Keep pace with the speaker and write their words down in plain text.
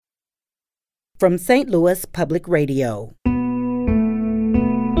from St. Louis Public Radio.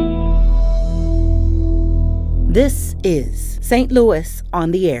 This is St. Louis on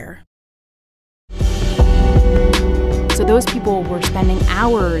the Air. So those people were spending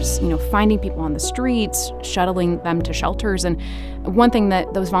hours, finding people on the streets, shuttling them to shelters. And one thing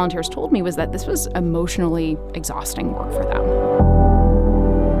that those volunteers told me was that this was emotionally exhausting work for them.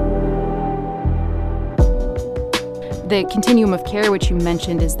 The Continuum of Care, which you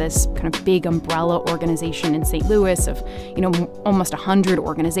mentioned, is this kind of big umbrella organization in St. Louis of, almost 100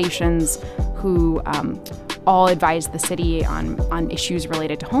 organizations who all advise the city on issues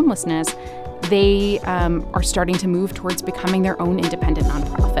related to homelessness. They are starting to move towards becoming their own independent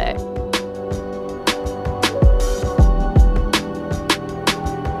nonprofit.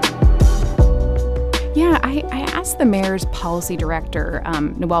 Yeah, I asked the mayor's policy director,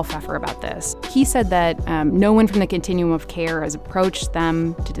 Noel Pfeffer, about this. He said that no one from the Continuum of Care has approached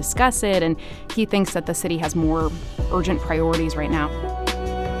them to discuss it, and he thinks that the city has more urgent priorities right now.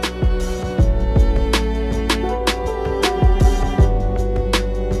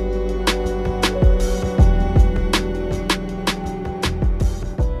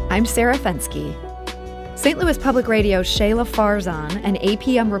 I'm Sarah Fenske. St. Louis Public Radio's Shayla Farzan and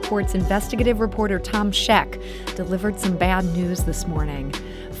APM Report's investigative reporter Tom Scheck delivered some bad news this morning.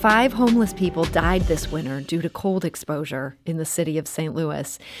 5 homeless people died this winter due to cold exposure in the city of St.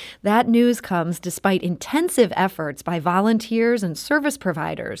 Louis. That news comes despite intensive efforts by volunteers and service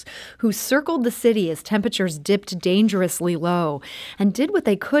providers who circled the city as temperatures dipped dangerously low and did what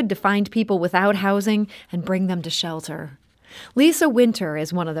they could to find people without housing and bring them to shelter. Lisa Winter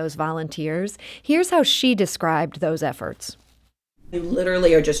is one of those volunteers. Here's how she described those efforts. We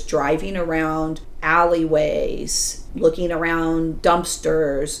literally are just driving around alleyways, looking around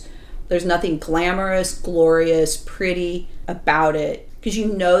dumpsters. There's nothing glamorous, glorious, pretty about it, because you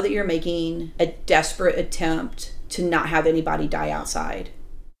know that you're making a desperate attempt to not have anybody die outside.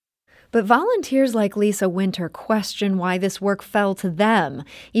 But volunteers like Lisa Winter question why this work fell to them,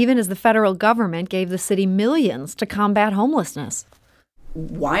 even as the federal government gave the city millions to combat homelessness.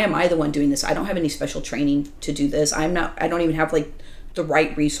 Why am I the one doing this? I don't have any special training to do this. I don't even have the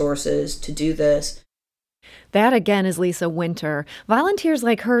right resources to do this. That again is Lisa Winter. Volunteers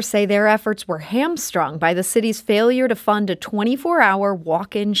like her say their efforts were hamstrung by the city's failure to fund a 24-hour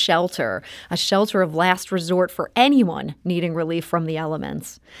walk-in shelter, a shelter of last resort for anyone needing relief from the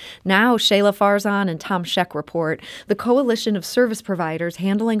elements. Now, Shayla Farzan and Tom Scheck report the coalition of service providers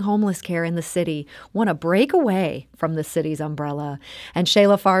handling homeless care in the city want to break away from the city's umbrella. And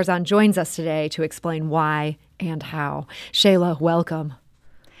Shayla Farzan joins us today to explain why and how. Shayla, welcome.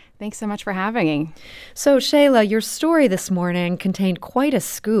 Thanks so much for having me. So, Shayla, your story this morning contained quite a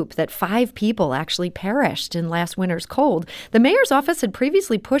scoop that 5 people actually perished in last winter's cold. The mayor's office had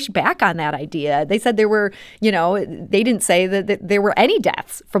previously pushed back on that idea. They said there were, they didn't say that there were any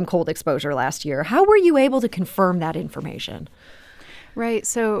deaths from cold exposure last year. How were you able to confirm that information? Right.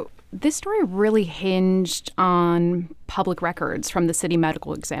 So this story really hinged on public records from the city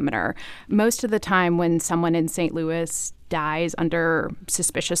medical examiner. Most of the time when someone in St. Louis dies under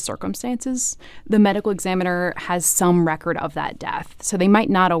suspicious circumstances, the medical examiner has some record of that death. So they might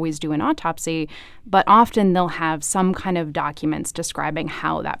not always do an autopsy, but often they'll have some kind of documents describing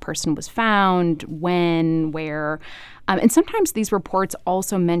how that person was found, when, where. And sometimes these reports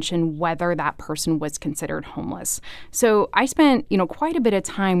also mention whether that person was considered homeless. So I spent, quite a bit of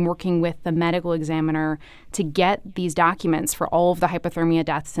time working with the medical examiner to get these documents for all of the hypothermia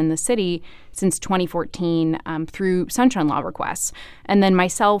deaths in the city since 2014 through sunshine law requests. And then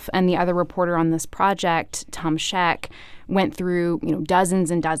myself and the other reporter on this project, Tom Scheck, went through,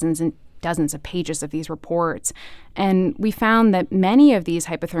 dozens and dozens and dozens of pages of these reports. And we found that many of these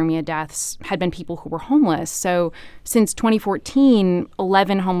hypothermia deaths had been people who were homeless. So since 2014,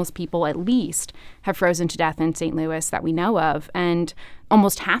 11 homeless people at least have frozen to death in St. Louis that we know of. And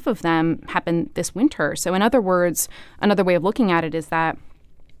almost half of them happened this winter. So in other words, another way of looking at it is that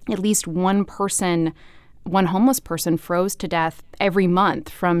at least one homeless person froze to death every month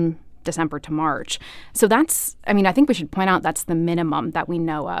from December to March. So that's, I think we should point out that's the minimum that we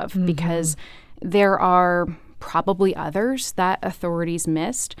know of, because there are probably others that authorities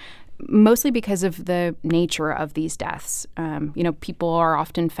missed, mostly because of the nature of these deaths. People are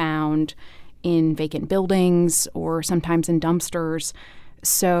often found in vacant buildings or sometimes in dumpsters.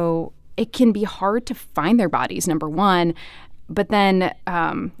 So it can be hard to find their bodies, number one. but then,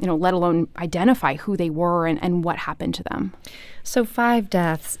 let alone identify who they were and what happened to them. So 5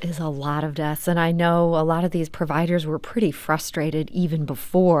 deaths is a lot of deaths, and I know a lot of these providers were pretty frustrated even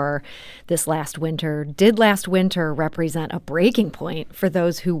before this last winter. Did last winter represent a breaking point for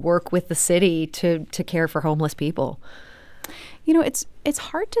those who work with the city to care for homeless people? It's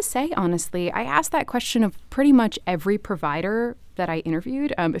hard to say, honestly. I asked that question of pretty much every provider that I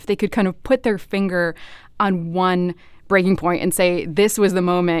interviewed, if they could kind of put their finger on one breaking point and say, this was the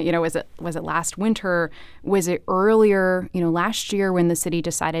moment. Was it last winter? Was it earlier, last year when the city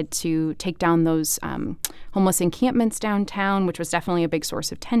decided to take down those homeless encampments downtown, which was definitely a big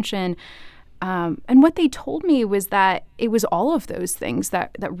source of tension. And what they told me was that it was all of those things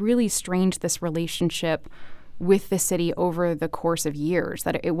that really strained this relationship with the city over the course of years,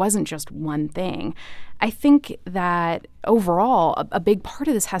 that it wasn't just one thing. I think that overall, a big part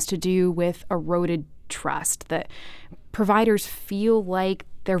of this has to do with eroded trust, that providers feel like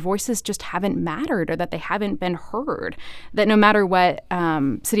their voices just haven't mattered or that they haven't been heard, that no matter what,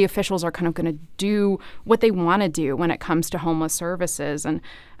 city officials are kind of going to do what they want to do when it comes to homeless services. And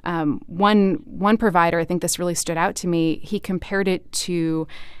one provider, I think this really stood out to me, he compared it to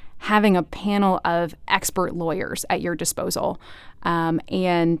having a panel of expert lawyers at your disposal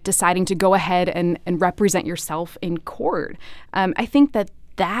and deciding to go ahead and represent yourself in court. I think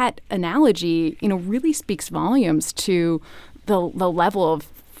that analogy, really speaks volumes to the level of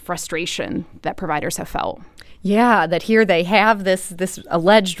frustration that providers have felt. Yeah, that here they have this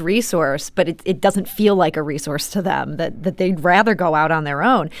alleged resource, but it doesn't feel like a resource to them, that they'd rather go out on their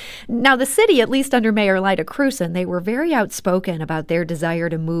own. Now, the city, at least under Mayor Lyda Krewson, they were very outspoken about their desire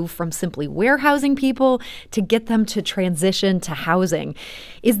to move from simply warehousing people to get them to transition to housing.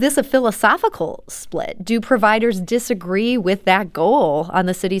 Is this a philosophical split? Do providers disagree with that goal on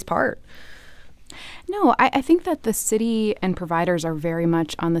the city's part? No, I think that the city and providers are very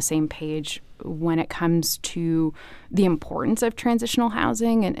much on the same page when it comes to the importance of transitional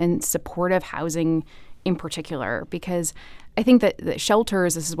housing and supportive housing in particular, because I think that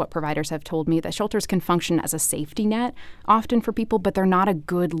shelters, this is what providers have told me, that shelters can function as a safety net often for people, but they're not a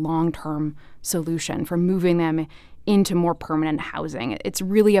good long-term solution for moving them into more permanent housing. It's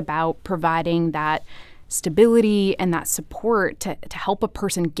really about providing that stability and that support to help a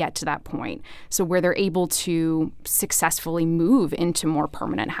person get to that point, so where they're able to successfully move into more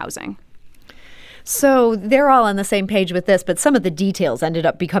permanent housing. So they're all on the same page with this, but some of the details ended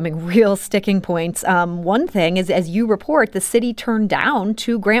up becoming real sticking points. One thing is, as you report, the city turned down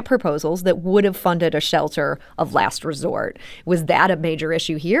 2 grant proposals that would have funded a shelter of last resort. Was that a major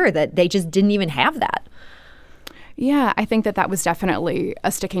issue here, that they just didn't even have that? Yeah, I think that was definitely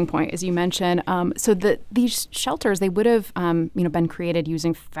a sticking point, as you mentioned. So these shelters, they would have, been created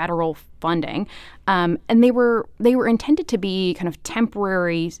using federal funding, and they were intended to be kind of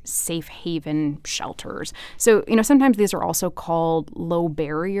temporary safe haven shelters. So sometimes these are also called low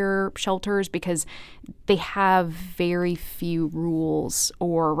barrier shelters because they have very few rules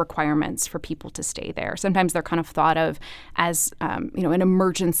or requirements for people to stay there. Sometimes they're kind of thought of as an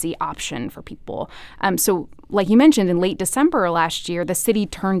emergency option for people. So like you mentioned, in late December last year, the city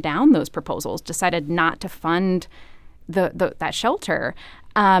turned down those proposals, decided not to fund that shelter.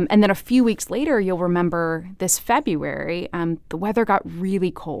 And then a few weeks later, you'll remember this February, the weather got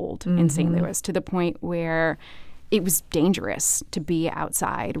really cold in St. Louis, to the point where it was dangerous to be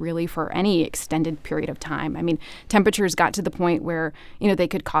outside really for any extended period of time. I mean, temperatures got to the point where, they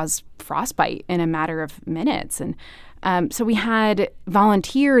could cause frostbite in a matter of minutes. And so we had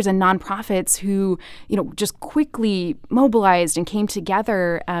volunteers and nonprofits who, just quickly mobilized and came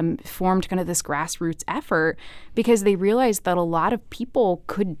together, formed kind of this grassroots effort because they realized that a lot of people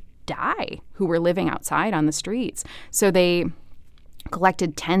could die who were living outside on the streets. So they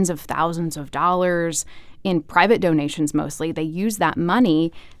collected tens of thousands of dollars in private donations mostly. They used that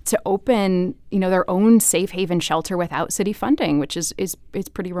money to open, their own safe haven shelter without city funding, which is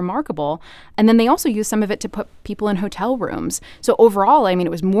pretty remarkable. And then they also used some of it to put people in hotel rooms. So overall, it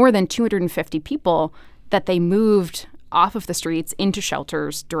was more than 250 people that they moved off of the streets into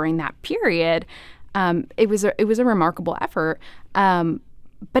shelters during that period. It was a remarkable effort.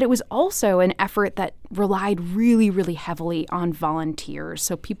 But it was also an effort that relied really, really heavily on volunteers.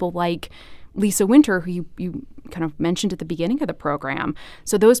 So people like Lisa Winter, who you kind of mentioned at the beginning of the program.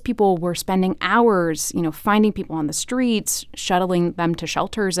 So those people were spending hours, finding people on the streets, shuttling them to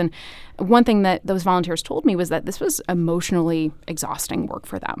shelters. And one thing that those volunteers told me was that this was emotionally exhausting work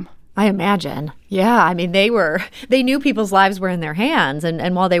for them. I imagine. Yeah. They knew people's lives were in their hands.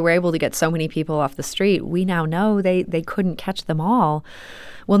 And while they were able to get so many people off the street, we now know they couldn't catch them all.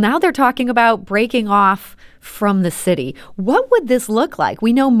 Well, now they're talking about breaking off from the city. What would this look like?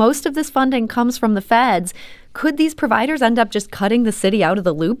 We know most of this funding comes from the feds. Could these providers end up just cutting the city out of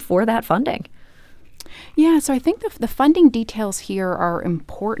the loop for that funding? Yeah, so I think the funding details here are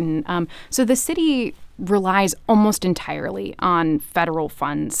important. So the city relies almost entirely on federal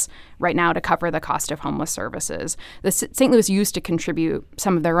funds right now to cover the cost of homeless services. St. Louis used to contribute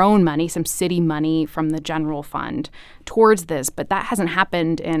some of their own money, some city money from the general fund towards this, but that hasn't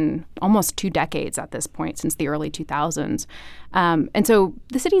happened in almost 2 decades at this point, since the early 2000s. And so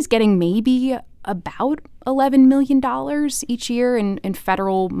the city's getting maybe about $11 million each year in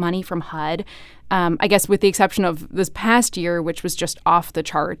federal money from HUD. I guess with the exception of this past year, which was just off the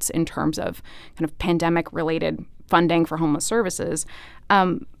charts in terms of kind of pandemic-related funding for homeless services.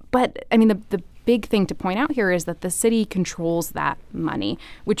 But, I mean, the big thing to point out here is that the city controls that money,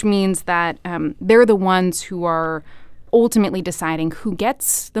 which means that they're the ones who are ultimately deciding who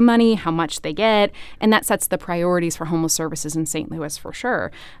gets the money, how much they get, and that sets the priorities for homeless services in St. Louis for sure.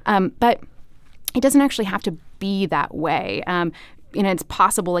 But it doesn't actually have to be that way. It's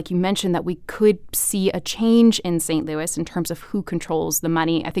possible, like you mentioned, that we could see a change in St. Louis in terms of who controls the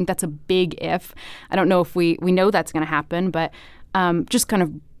money. I think that's a big if. I don't know if we know that's going to happen, but just kind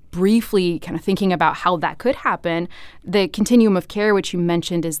of briefly kind of thinking about how that could happen, the Continuum of Care, which you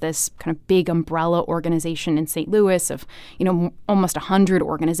mentioned, is this kind of big umbrella organization in St. Louis of, almost 100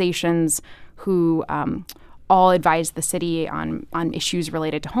 organizations who all advise the city on issues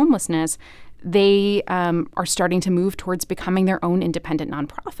related to homelessness. They are starting to move towards becoming their own independent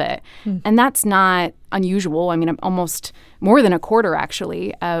nonprofit. And that's not unusual. I mean, almost more than a quarter,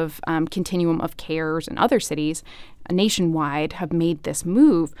 actually, of Continuum of Cares and other cities nationwide have made this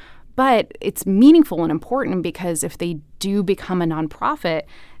move. But it's meaningful and important because if they do become a nonprofit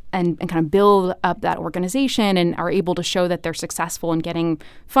and kind of build up that organization and are able to show that they're successful in getting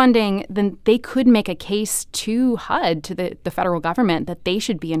funding, then they could make a case to HUD, to the federal government, that they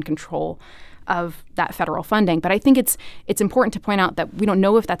should be in control of that federal funding. But I think it's important to point out that we don't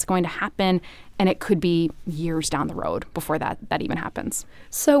know if that's going to happen, and it could be years down the road before that even happens.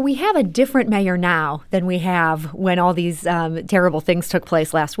 So we have a different mayor now than we have when all these terrible things took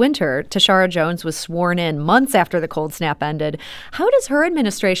place last winter. Tishaura Jones was sworn in months after the cold snap ended. How does her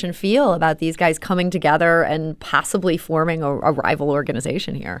administration feel about these guys coming together and possibly forming a rival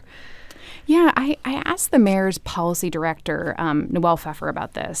organization here? Yeah, I asked the mayor's policy director, Noel Pfeffer,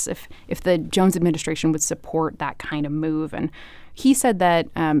 about this, if the Jones administration would support that kind of move. And he said that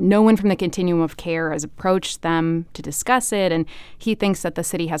no one from the Continuum of Care has approached them to discuss it, and he thinks that the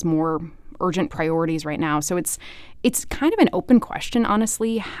city has more urgent priorities right now. So it's kind of an open question,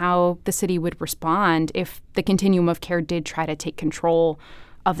 honestly, how the city would respond if the Continuum of Care did try to take control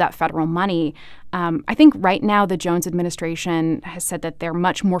of that federal money. I think right now the Jones administration has said that they're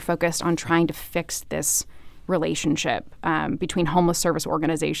much more focused on trying to fix this relationship between homeless service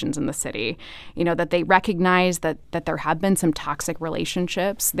organizations and the city. That they recognize that there have been some toxic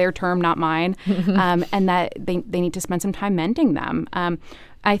relationships, their term, not mine, and that they need to spend some time mending them.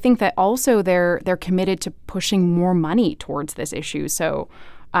 I think that also they're committed to pushing more money towards this issue. So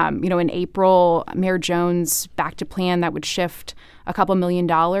in April, Mayor Jones backed a plan that would shift a couple $1 million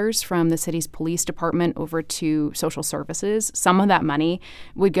from the city's police department over to social services. Some of that money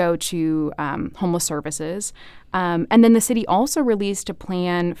would go to homeless services. And then the city also released a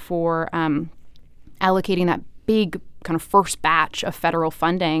plan for allocating that big kind of first batch of federal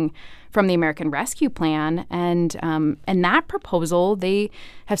funding from the American Rescue Plan. And that proposal, they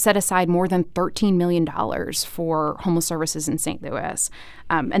have set aside more than $13 million for homeless services in St. Louis.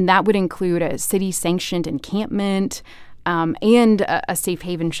 And that would include a city-sanctioned encampment and a safe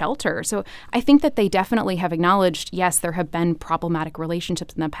haven shelter. So I think that they definitely have acknowledged, yes, there have been problematic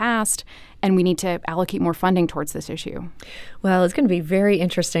relationships in the past, and we need to allocate more funding towards this issue. Well, it's going to be very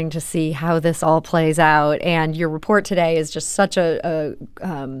interesting to see how this all plays out. And your report today is just such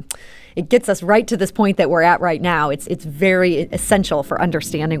it gets us right to this point that we're at right now. It's very essential for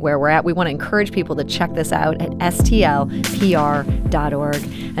understanding where we're at. We want to encourage people to check this out at stlpr.org.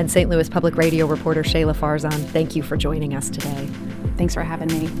 And St. Louis Public Radio reporter Shayla Farzan, thank you for joining us today. Thanks for having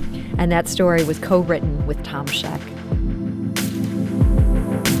me. And that story was co-written with Tom Sheck.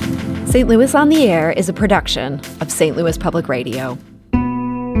 St. Louis on the Air is a production of St. Louis Public Radio.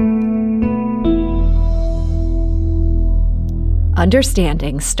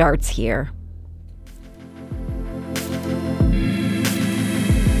 Understanding starts here.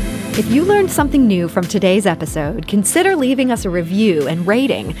 If you learned something new from today's episode, consider leaving us a review and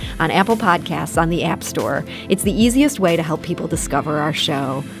rating on Apple Podcasts on the App Store. It's the easiest way to help people discover our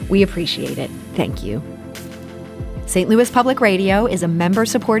show. We appreciate it. Thank you. St. Louis Public Radio is a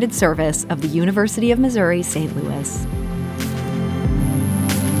member-supported service of the University of Missouri, St. Louis.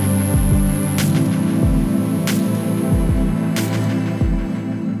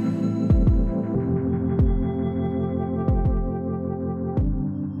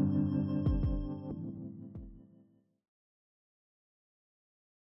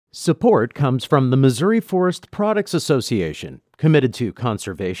 Support comes from the Missouri Forest Products Association, committed to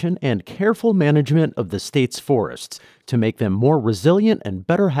conservation and careful management of the state's forests to make them more resilient and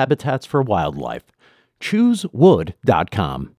better habitats for wildlife. ChooseWood.com.